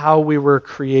with how we were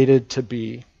created to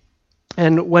be.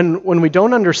 And when we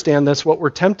don't understand this, what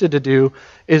we're tempted to do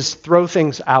is throw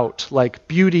things out, like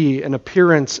beauty and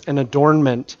appearance and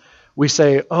adornment. We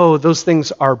say, oh, those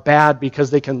things are bad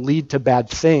because they can lead to bad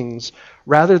things,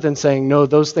 rather than saying, no,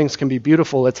 those things can be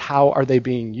beautiful. It's how are they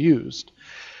being used?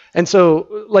 And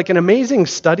so, like an amazing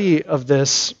study of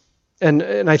this, and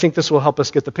I think this will help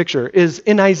us get the picture, is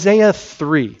in Isaiah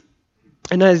 3.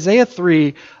 In Isaiah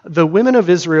 3, the women of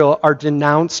Israel are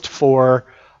denounced for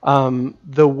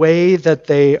the way that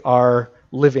they are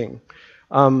living.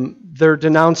 They're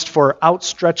denounced for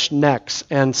outstretched necks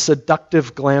and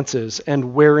seductive glances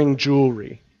and wearing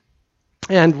jewelry.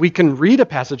 And we can read a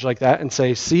passage like that and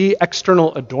say, see,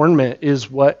 external adornment is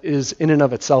what is in and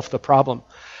of itself the problem.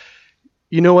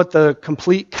 You know what the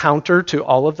complete counter to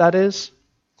all of that is?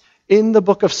 In the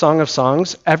book of Song of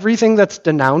Songs, everything that's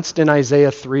denounced in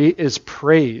Isaiah 3 is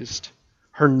praised.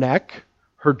 Her neck,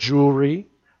 her jewelry,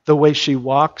 the way she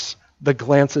walks, the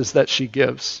glances that she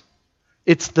gives.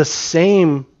 It's the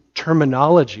same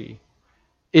terminology.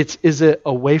 Is it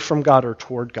away from God or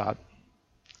toward God?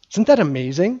 Isn't that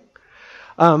amazing?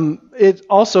 It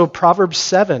also, Proverbs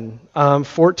 7,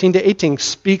 14 to 18,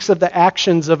 speaks of the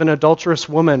actions of an adulterous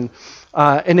woman.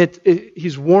 And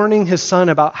he's warning his son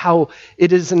about how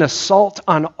it is an assault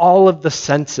on all of the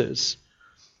senses.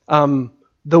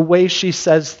 The way she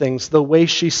says things, the way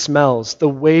she smells, the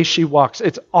way she walks.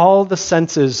 It's all the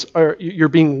senses. You're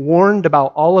being warned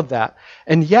about all of that.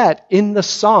 And yet, in the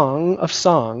Song of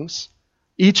Songs,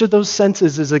 each of those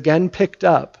senses is again picked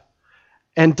up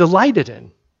and delighted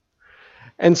in.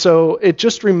 And so it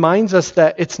just reminds us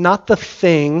that it's not the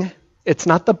thing, it's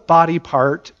not the body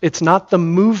part, it's not the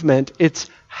movement, it's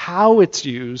how it's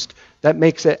used that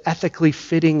makes it ethically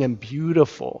fitting and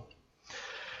beautiful.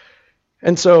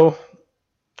 And so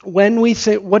when we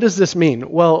think, what does this mean?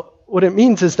 Well, what it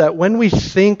means is that when we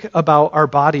think about our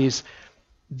bodies,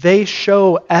 they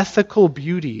show ethical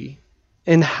beauty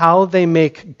in how they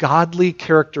make godly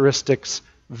characteristics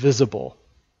visible.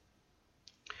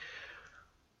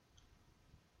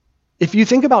 If you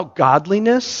think about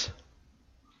godliness,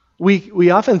 we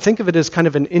often think of it as kind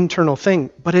of an internal thing,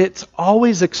 but it's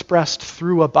always expressed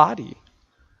through a body.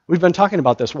 We've been talking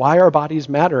about this, why our bodies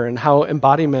matter and how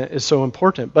embodiment is so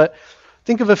important. But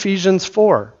think of Ephesians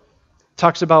 4.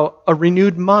 talks about a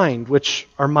renewed mind, which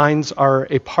our minds are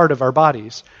a part of our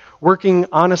bodies, working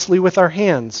honestly with our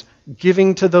hands,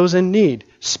 giving to those in need,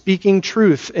 speaking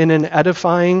truth in an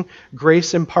edifying,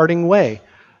 grace-imparting way.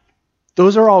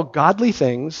 Those are all godly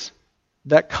things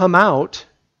that come out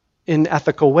in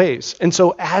ethical ways. And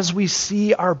so as we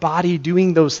see our body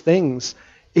doing those things,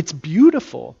 it's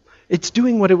beautiful. It's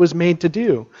doing what it was made to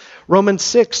do. Romans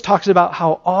 6 talks about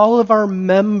how all of our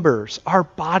members, our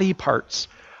body parts,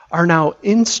 are now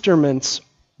instruments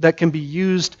that can be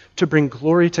used to bring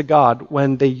glory to God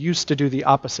when they used to do the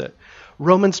opposite.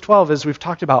 Romans 12, as we've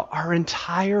talked about, our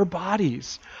entire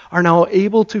bodies are now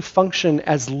able to function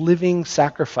as living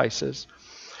sacrifices.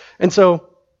 And so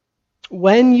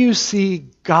when you see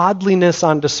godliness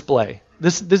on display,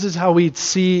 this is how we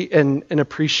see and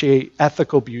appreciate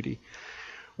ethical beauty.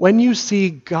 When you see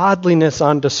godliness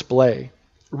on display,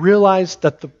 realize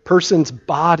that the person's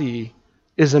body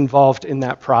is involved in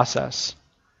that process.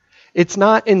 It's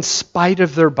not in spite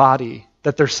of their body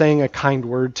that they're saying a kind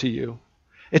word to you.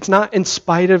 It's not in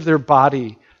spite of their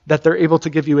body that they're able to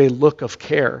give you a look of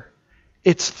care.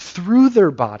 It's through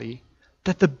their body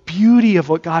that the beauty of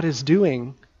what God is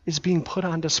doing is being put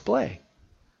on display.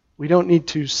 We don't need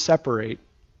to separate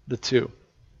the two.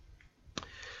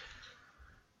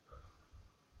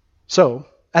 So,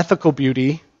 ethical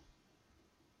beauty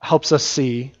helps us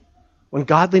see when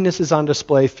godliness is on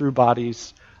display through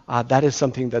bodies, that is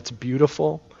something that's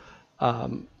beautiful.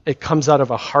 It comes out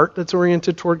of a heart that's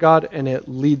oriented toward God, and it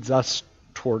leads us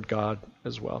toward God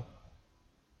as well.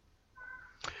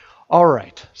 All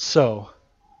right, so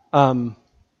let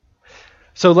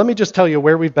me just tell you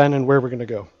where we've been and where we're going to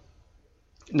go.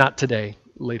 Not today,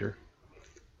 later.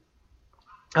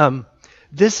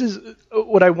 This is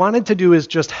what I wanted to do is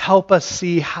just help us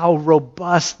see how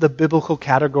robust the biblical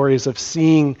categories of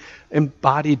seeing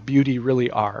embodied beauty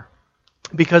really are.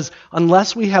 Because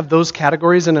unless we have those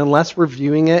categories and unless we're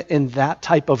viewing it in that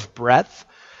type of breadth,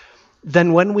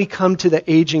 then when we come to the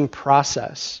aging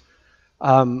process,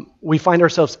 we find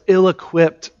ourselves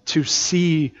ill-equipped to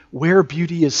see where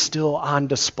beauty is still on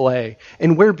display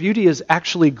and where beauty is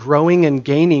actually growing and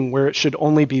gaining where it should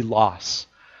only be loss.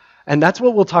 And that's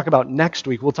what we'll talk about next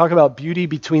week. We'll talk about beauty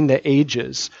between the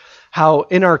ages, how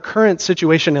in our current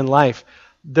situation in life,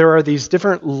 there are these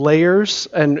different layers,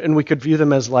 and we could view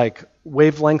them as like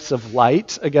wavelengths of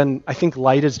light. Again, I think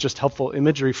light is just helpful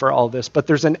imagery for all this, but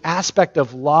there's an aspect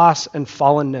of loss and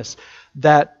fallenness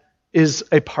that is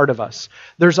a part of us.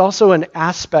 There's also an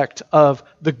aspect of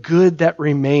the good that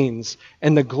remains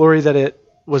and the glory that it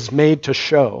was made to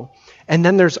show. And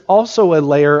then there's also a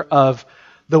layer of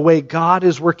the way God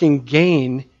is working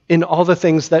gain in all the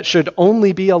things that should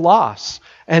only be a loss.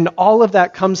 And all of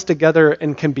that comes together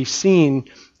and can be seen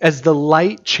as the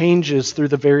light changes through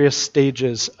the various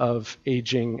stages of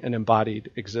aging and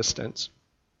embodied existence.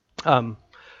 So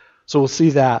we'll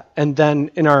see that. And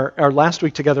then in our last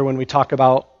week together, when we talk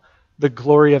about the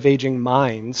glory of aging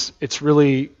minds, it's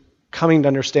really coming to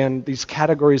understand these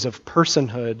categories of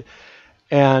personhood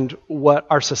and what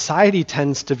our society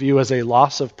tends to view as a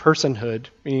loss of personhood,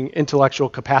 meaning intellectual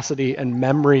capacity and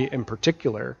memory in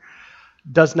particular,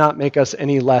 does not make us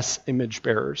any less image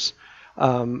bearers.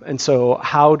 And so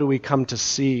how do we come to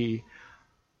see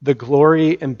the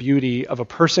glory and beauty of a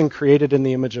person created in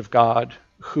the image of God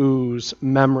whose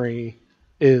memory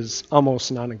is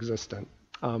almost non-existent?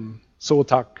 So we'll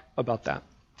talk about that.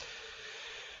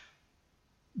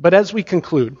 But as we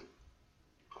conclude,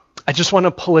 I just want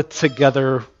to pull it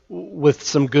together with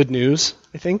some good news,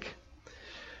 I think.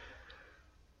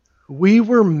 We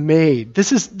were made.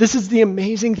 This is the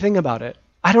amazing thing about it.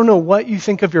 I don't know what you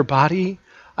think of your body.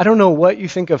 I don't know what you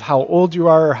think of how old you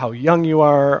are or how young you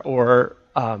are or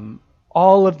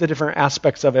all of the different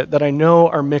aspects of it that I know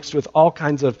are mixed with all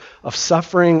kinds of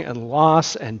suffering and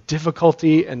loss and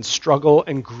difficulty and struggle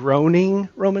and groaning,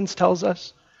 Romans tells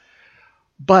us.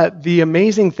 But the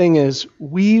amazing thing is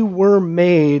we were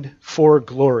made for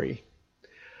glory.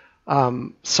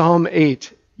 Psalm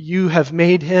 8, you have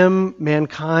made him,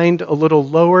 mankind, a little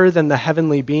lower than the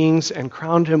heavenly beings and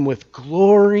crowned him with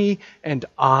glory and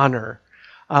honor.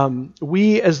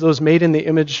 We, as those made in the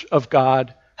image of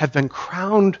God, have been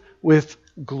crowned with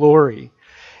glory.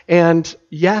 And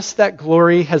yes, that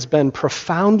glory has been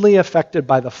profoundly affected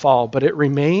by the fall, but it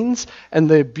remains, and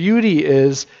the beauty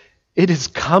is, it is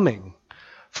coming.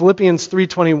 Philippians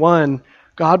 3:21,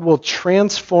 God will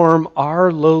transform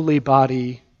our lowly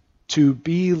body to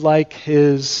be like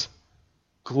his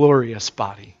glorious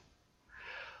body.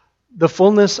 The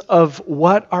fullness of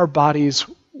what our bodies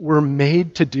were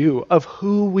made to do, of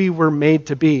who we were made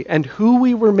to be. And who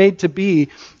we were made to be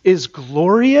is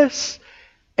glorious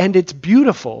and it's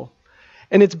beautiful.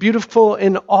 And it's beautiful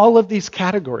in all of these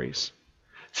categories.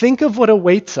 Think of what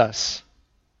awaits us.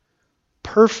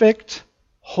 Perfect,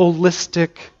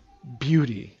 holistic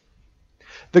beauty.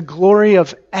 The glory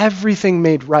of everything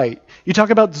made right. You talk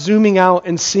about zooming out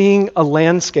and seeing a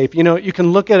landscape. You know, you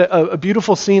can look at a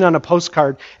beautiful scene on a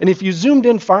postcard, and if you zoomed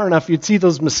in far enough, you'd see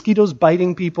those mosquitoes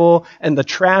biting people and the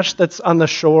trash that's on the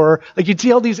shore. Like, you'd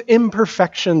see all these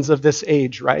imperfections of this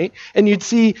age, right? And you'd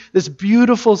see this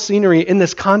beautiful scenery in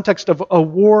this context of a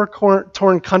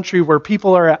war-torn country where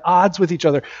people are at odds with each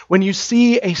other. When you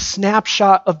see a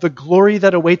snapshot of the glory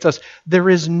that awaits us, there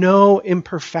is no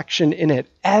imperfection in it.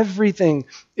 Everything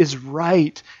is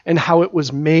right and how it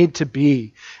was made to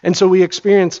be. And so we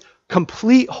experience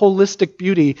complete holistic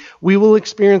beauty. We will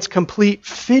experience complete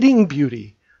fitting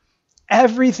beauty.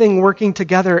 Everything working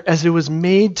together as it was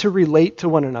made to relate to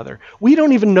one another. We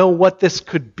don't even know what this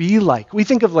could be like. We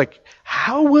think of like,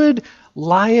 how would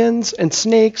lions and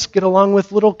snakes get along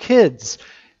with little kids?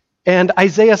 And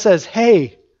Isaiah says,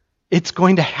 hey, it's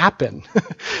going to happen.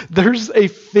 There's a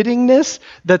fittingness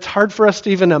that's hard for us to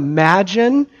even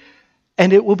imagine,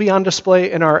 and it will be on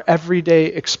display in our everyday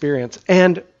experience.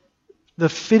 And the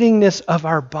fittingness of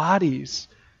our bodies,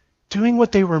 doing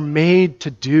what they were made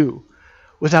to do,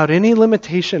 without any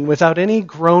limitation, without any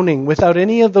groaning, without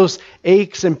any of those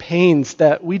aches and pains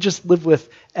that we just live with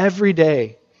every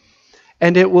day.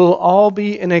 And it will all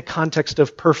be in a context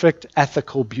of perfect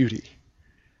ethical beauty,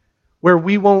 where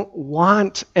we won't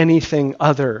want anything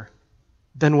other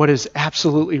than what is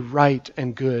absolutely right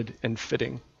and good and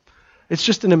fitting. It's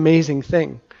just an amazing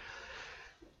thing.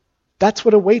 That's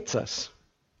what awaits us.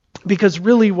 Because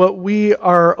really what we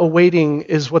are awaiting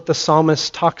is what the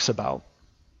psalmist talks about.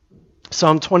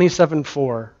 Psalm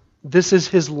 27:4, this is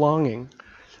his longing.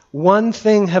 One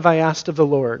thing have I asked of the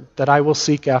Lord that I will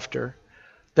seek after,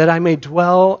 that I may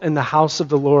dwell in the house of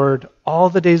the Lord all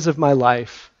the days of my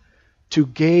life, to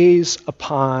gaze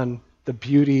upon the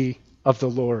beauty of the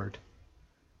Lord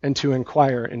and to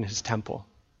inquire in his temple.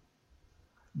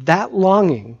 That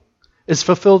longing is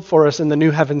fulfilled for us in the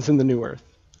new heavens and the new earth.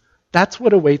 That's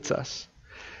what awaits us.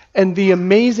 And the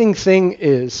amazing thing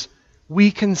is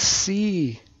we can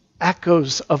see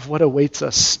echoes of what awaits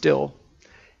us still,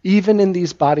 even in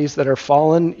these bodies that are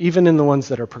fallen, even in the ones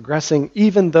that are progressing,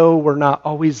 even though we're not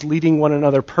always leading one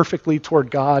another perfectly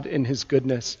toward God in his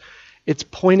goodness. It's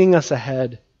pointing us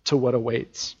ahead to what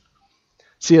awaits.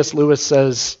 C.S. Lewis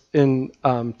says in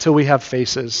Till We Have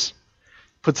Faces,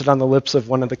 puts it on the lips of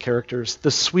one of the characters,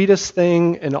 the sweetest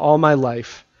thing in all my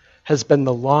life has been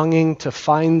the longing to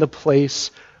find the place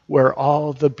where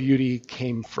all the beauty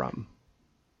came from.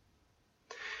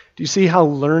 Do you see how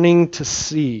learning to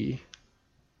see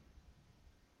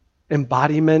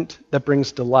embodiment that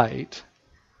brings delight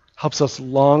helps us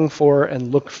long for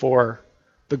and look for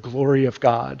the glory of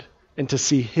God and to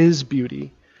see his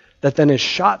beauty that then is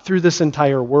shot through this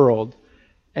entire world,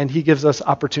 and he gives us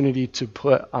opportunity to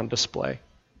put on display.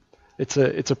 It's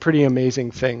a pretty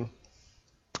amazing thing.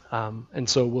 And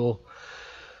so we'll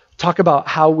talk about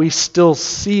how we still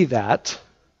see that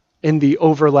in the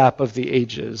overlap of the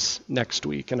ages next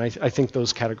week. And I think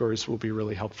those categories will be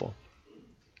really helpful.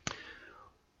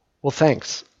 Well,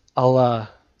 thanks. I'll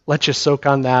let you soak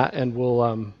on that, and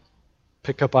we'll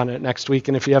pick up on it next week.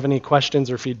 And if you have any questions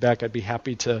or feedback, I'd be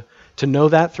happy to know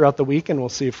that throughout the week, and we'll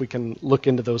see if we can look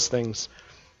into those things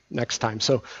next time.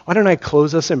 So why don't I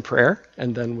close us in prayer,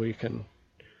 and then we can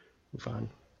move on.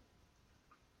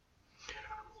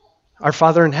 Our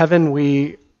Father in heaven,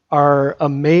 we are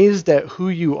amazed at who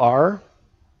you are,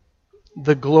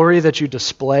 the glory that you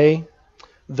display,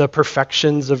 the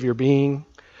perfections of your being,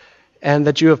 and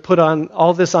that you have put on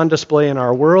all this on display in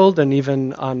our world and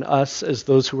even on us as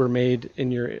those who were made in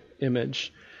your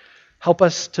image. Help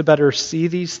us to better see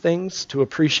these things, to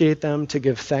appreciate them, to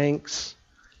give thanks,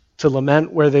 to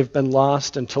lament where they've been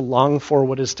lost, and to long for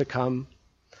what is to come.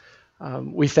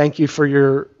 We thank you for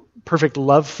your perfect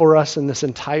love for us in this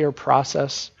entire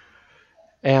process.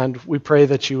 And we pray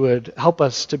that you would help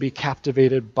us to be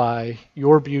captivated by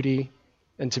your beauty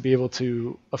and to be able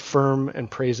to affirm and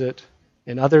praise it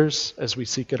in others as we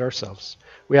seek it ourselves.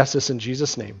 We ask this in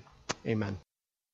Jesus' name. Amen.